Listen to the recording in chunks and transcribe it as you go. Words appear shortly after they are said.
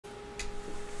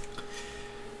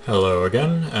Hello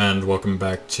again, and welcome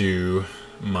back to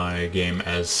my game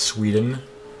as Sweden.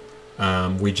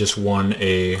 We just won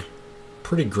a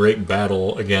pretty great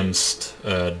battle against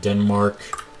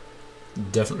Denmark.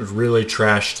 Definitely really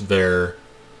trashed their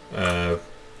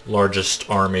largest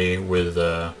army with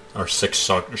our six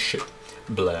shock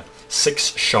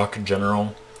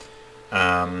general.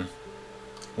 We're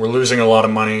losing a lot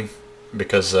of money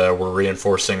because we're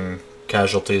reinforcing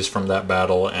casualties from that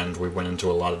battle, and we went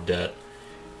into a lot of debt.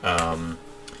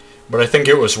 But I think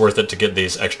it was worth it to get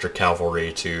these extra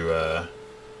cavalry to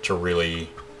really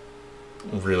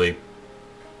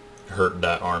hurt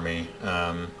that army.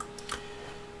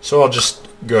 So I'll just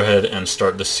go ahead and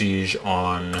start the siege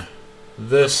on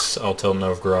this. I'll tell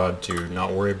Novgorod to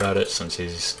not worry about it since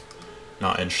he's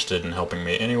not interested in helping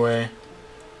me anyway.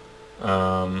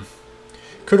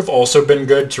 Could have also been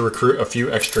good to recruit a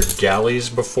few extra galleys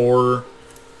before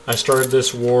I started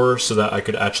this war so that I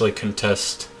could actually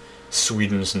contest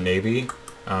Sweden's navy.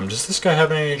 Does this guy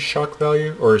have any shock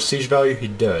value or siege value? He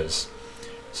does.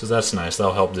 So that's nice.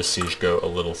 That'll help this siege go a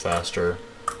little faster.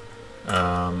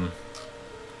 I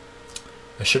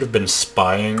should have been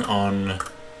spying on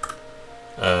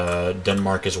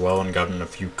Denmark as well and gotten a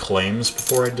few claims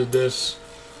before I did this.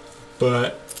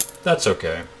 But that's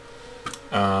okay.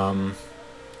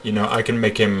 You know, I can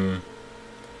make him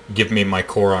give me my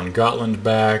core on Gotland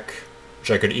back, which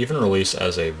I could even release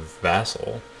as a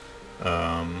vassal.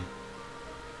 I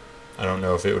don't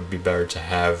know if it would be better to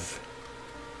have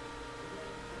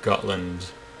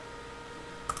Gotland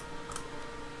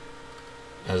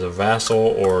as a vassal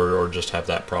or just have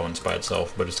that province by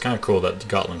itself, but it's kind of cool that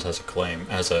Gotland has a claim,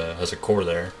 has a core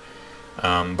there.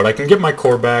 But I can get my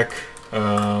core back,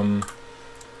 and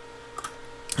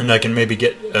I can maybe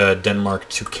get Denmark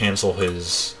to cancel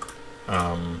his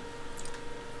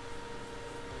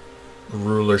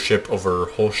rulership over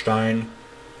Holstein.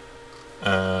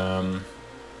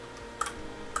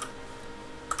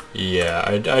 Yeah,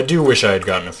 I do wish I had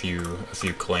gotten a few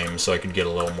claims so I could get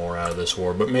a little more out of this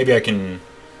war, but maybe I can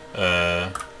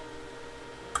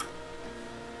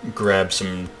grab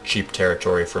some cheap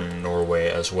territory from Norway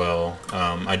as well.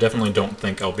 I definitely don't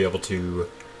think I'll be able to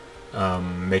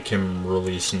make him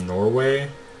release Norway.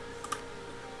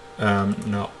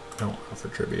 No, don't offer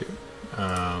tribute.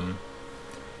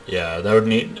 Yeah,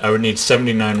 I would need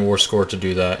 79 war score to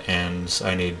do that, and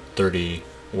I need 30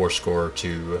 war score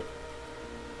to.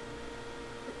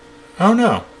 Oh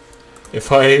no!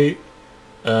 If I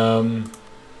no,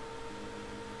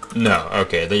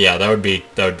 okay, yeah, that would be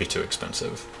too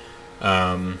expensive.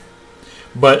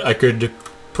 But I could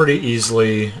pretty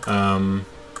easily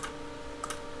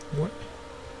what?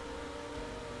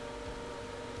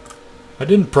 I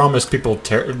didn't promise people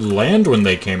land when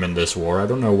they came in this war. I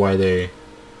don't know why they.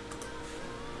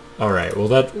 Alright, well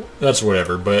that's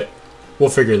whatever, but we'll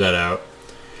figure that out.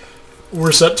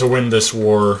 We're set to win this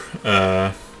war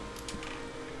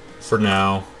for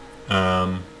now.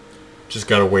 Just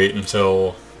gotta wait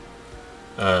until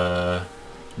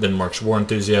Denmark's war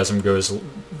enthusiasm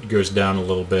goes down a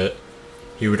little bit.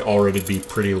 He would already be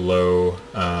pretty low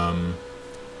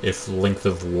if length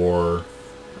of war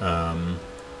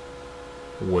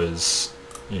was,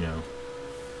 you know,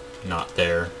 not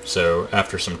there. So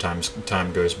after some time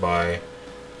goes by,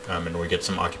 and we get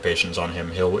some occupations on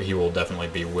him, he will definitely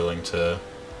be willing to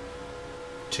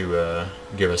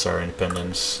give us our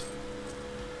independence.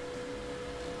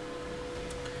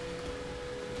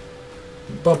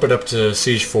 Bump it up to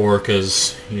siege 4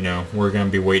 because, you know, we're gonna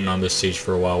be waiting on this siege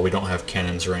for a while. We don't have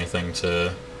cannons or anything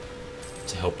to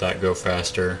help that go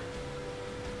faster.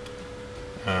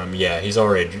 Yeah, he's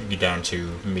already down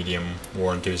to medium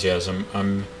war enthusiasm.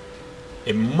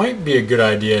 It might be a good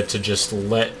idea to just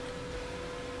let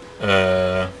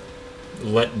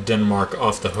Denmark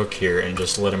off the hook here and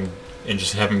just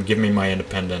have him give me my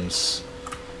independence.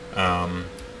 But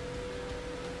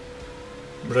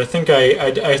I think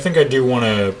I think I do want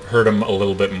to hurt him a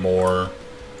little bit more.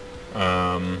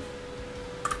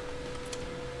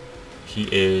 He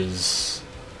is.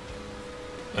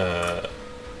 I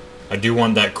do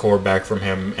want that core back from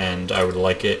him, and I would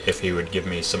like it if he would give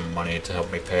me some money to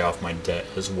help me pay off my debt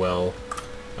as well.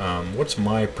 What's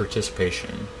my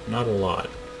participation? Not a lot.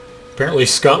 Apparently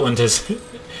Scotland has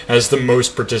the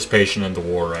most participation in the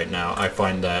war right now. I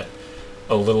find that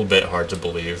a little bit hard to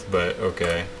believe, but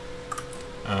okay.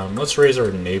 Let's raise our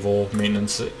naval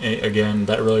maintenance again.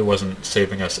 That really wasn't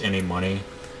saving us any money,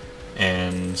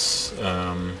 and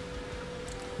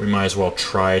we might as well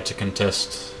try to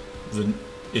contest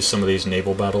some of these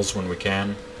naval battles when we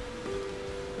can.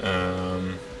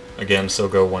 Again, still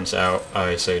go once out.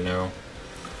 I say no.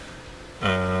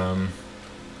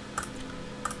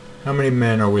 How many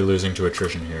men are we losing to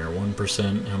attrition here?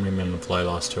 1%. How many men in the fly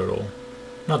loss total?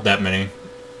 Not that many.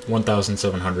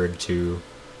 1,700 to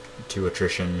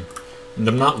attrition. And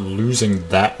I'm not losing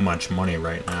that much money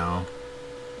right now.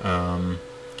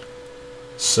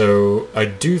 So I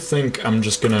do think I'm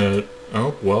just gonna...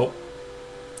 Oh, well.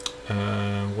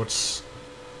 What's...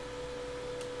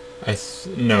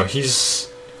 No,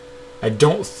 he's... I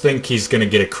don't think he's gonna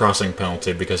get a crossing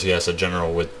penalty because he has a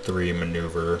general with 3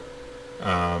 maneuver.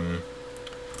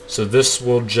 So this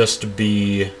will just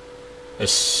be a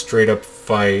straight up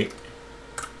fight.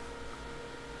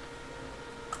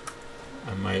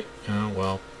 I might... Oh,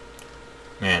 well.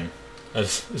 Man.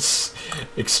 It's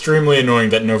extremely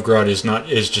annoying that Novgorod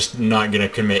is just not gonna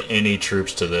commit any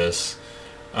troops to this.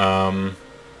 I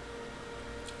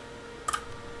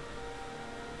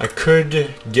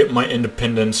could get my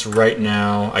independence right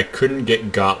now. I couldn't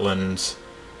get Gotland,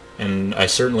 and I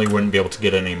certainly wouldn't be able to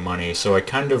get any money. So I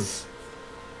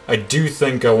do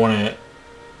think I want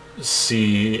to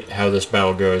see how this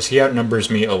battle goes. He outnumbers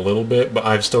me a little bit, but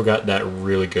I've still got that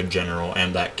really good general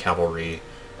and that cavalry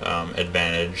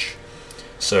advantage.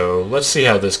 So let's see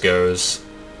how this goes.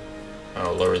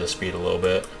 I'll lower the speed a little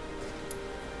bit.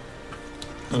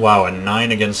 Wow, a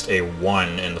 9 against a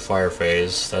 1 in the fire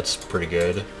phase. That's pretty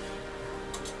good.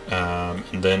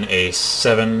 And then a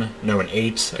 7, no, an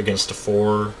 8 against a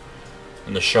 4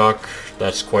 in the shock.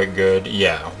 That's quite good.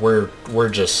 Yeah, we're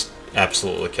just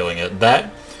absolutely killing it.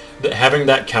 Having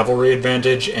that cavalry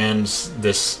advantage and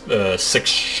this 6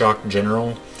 shock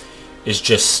general is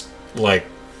just like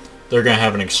they're gonna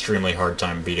have an extremely hard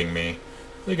time beating me.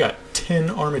 They got 10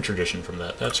 army tradition from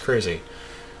that. That's crazy.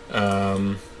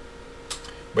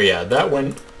 But yeah, that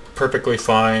went perfectly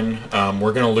fine.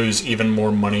 We're gonna lose even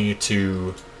more money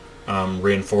to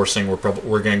reinforcing.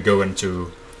 We're gonna go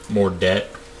into more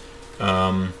debt.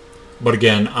 But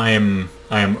again, I am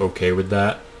okay with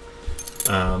that.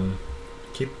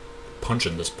 Keep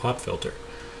punching this pop filter.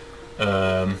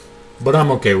 But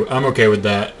I'm okay with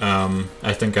that.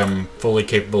 I think I'm fully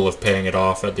capable of paying it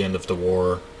off at the end of the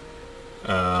war.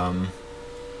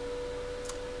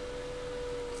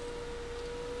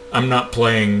 I'm not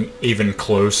playing even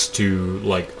close to,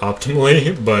 like,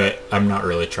 optimally, but I'm not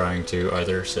really trying to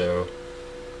either, so...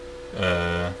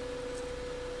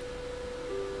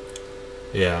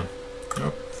 yeah.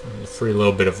 Oh, free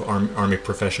little bit of army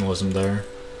professionalism there.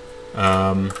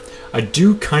 I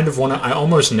do kind of want to... I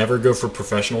almost never go for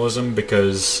professionalism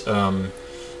because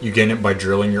you gain it by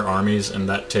drilling your armies, and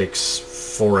that takes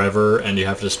forever, and you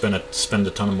have to spend a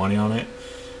ton of money on it.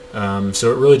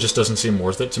 So it really just doesn't seem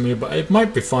worth it to me, but it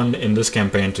might be fun in this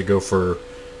campaign to go for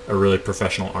a really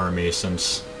professional army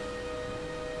since,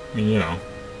 I mean, you know,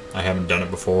 I haven't done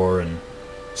it before, and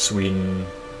Sweden,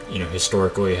 you know,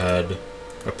 historically had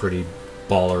a pretty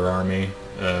baller army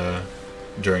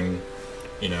during,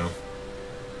 you know,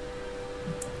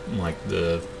 like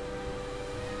the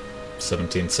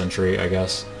 17th century, I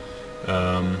guess.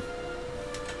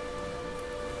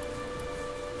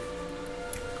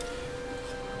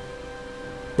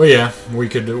 But yeah, we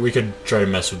could try to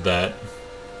mess with that.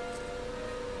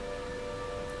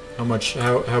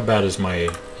 How bad is my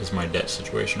debt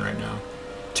situation right now?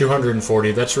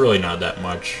 240. That's really not that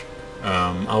much.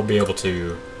 I'll be able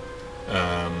to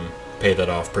pay that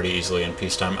off pretty easily in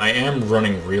peacetime. I am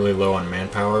running really low on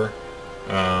manpower.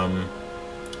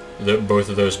 Both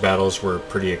of those battles were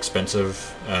pretty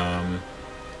expensive.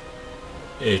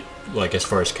 Like as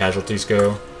far as casualties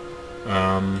go.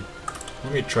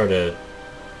 Let me try to.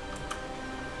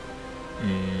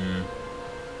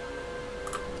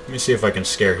 Let me see if I can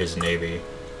scare his navy.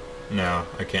 No,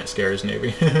 I can't scare his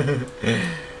navy.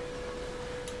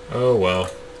 Oh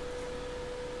well.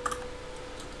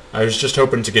 I was just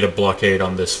hoping to get a blockade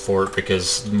on this fort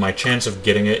because my chance of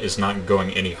getting it is not going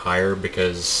any higher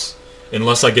because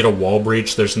unless I get a wall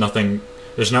breach, there's not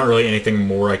really anything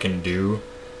more I can do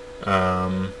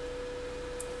to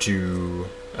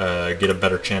get a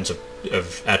better chance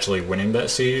of actually winning that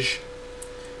siege.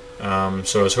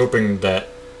 So I was hoping that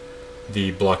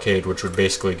the blockade, which would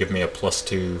basically give me a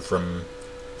 +2 from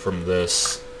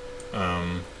this,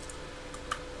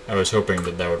 I was hoping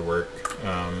that would work,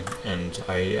 and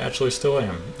I actually still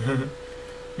am.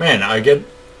 Man, I get...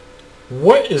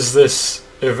 What is this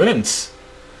event?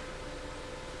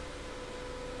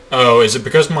 Oh, is it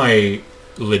because my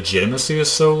legitimacy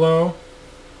is so low?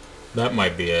 That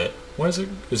might be it. Why is it?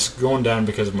 It's going down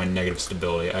because of my negative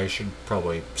stability. I should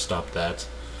probably stop that.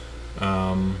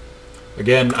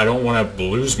 Again, I don't want to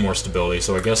lose more stability,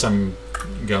 so I guess I'm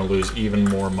going to lose even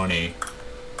more money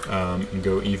and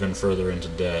go even further into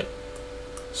debt.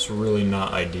 It's really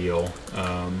not ideal.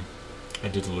 I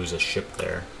did lose a ship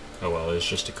there. Oh well, it's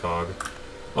just a cog.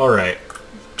 Alright.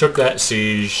 Took that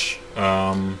siege.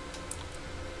 My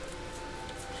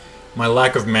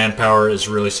lack of manpower is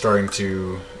really starting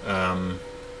to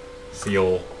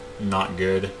feel not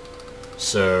good.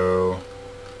 So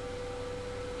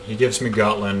he gives me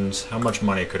Gotland. How much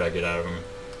money could I get out of him?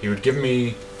 He would give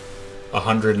me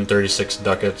 136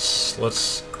 ducats.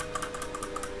 Let's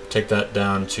take that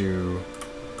down to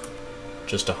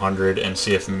just 100 and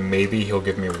see if maybe he'll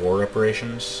give me war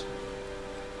reparations.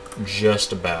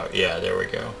 Just about. Yeah, there we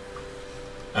go.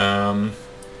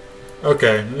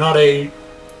 Okay, not a...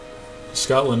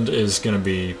 Scotland is going to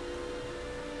be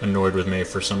annoyed with me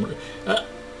for some...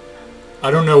 I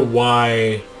don't know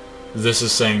why this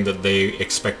is saying that they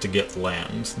expect to get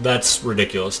land. That's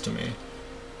ridiculous to me.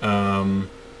 But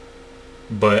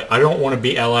I don't want to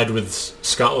be allied with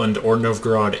Scotland or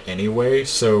Novgorod anyway,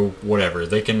 so whatever.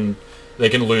 They can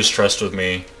lose trust with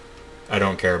me. I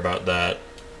don't care about that.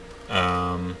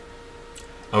 I'll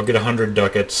get 100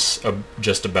 ducats,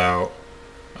 just about.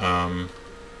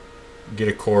 Get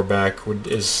a core back.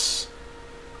 Is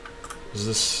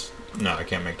this... No, I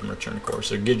can't make them return a core.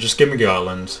 So just give me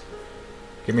Gotland.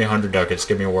 Give me 100 ducats,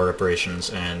 give me war reparations,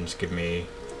 and give me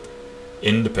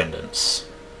independence.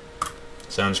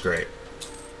 Sounds great.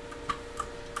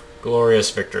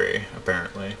 Glorious victory,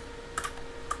 apparently.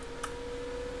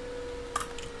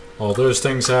 All those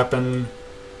things happen.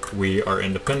 We are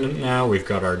independent now. We've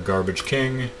got our garbage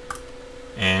king.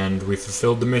 And we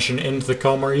fulfilled the mission into the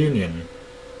Kalmar Union,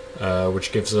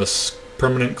 which gives us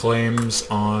permanent claims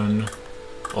on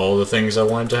all the things I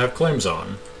wanted to have claims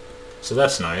on. So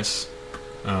that's nice.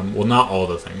 Well, not all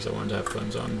the things I wanted to have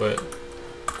claims on, but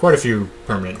quite a few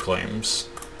permanent claims.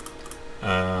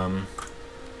 So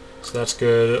that's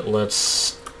good.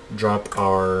 Let's drop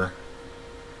our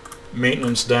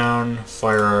maintenance down,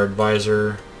 fire our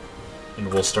advisor,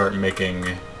 and we'll start making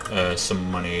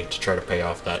some money to try to pay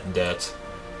off that debt.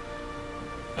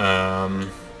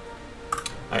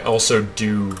 I also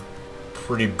do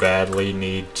pretty badly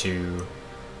need to...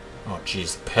 Oh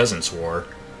jeez, the Peasants' War.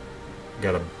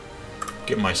 Gotta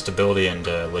get my stability and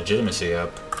legitimacy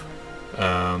up.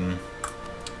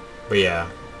 But yeah,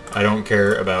 I don't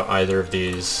care about either of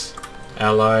these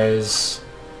allies,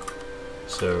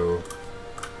 so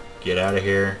get out of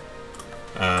here.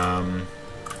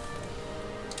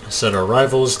 Set our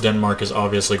rivals. Denmark is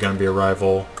obviously going to be a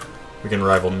rival. We can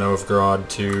rival Novgorod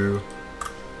too.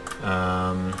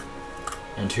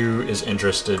 And who is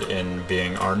interested in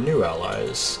being our new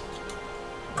allies?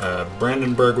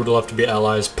 Brandenburg would love to be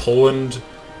allies. Poland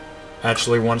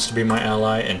actually wants to be my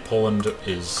ally, and Poland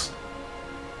is...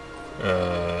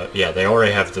 yeah, they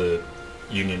already have the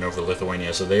union over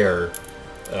Lithuania, so they are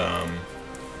a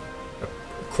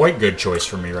quite good choice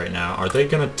for me right now. Are they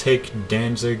going to take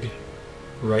Danzig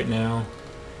right now?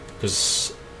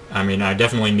 Because, I mean, I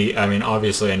definitely need... I mean,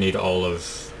 obviously I need all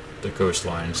of the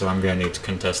coastline, so I'm going to need to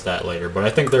contest that later. But I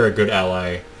think they're a good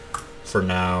ally for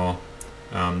now.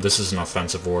 This is an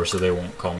offensive war, so they won't call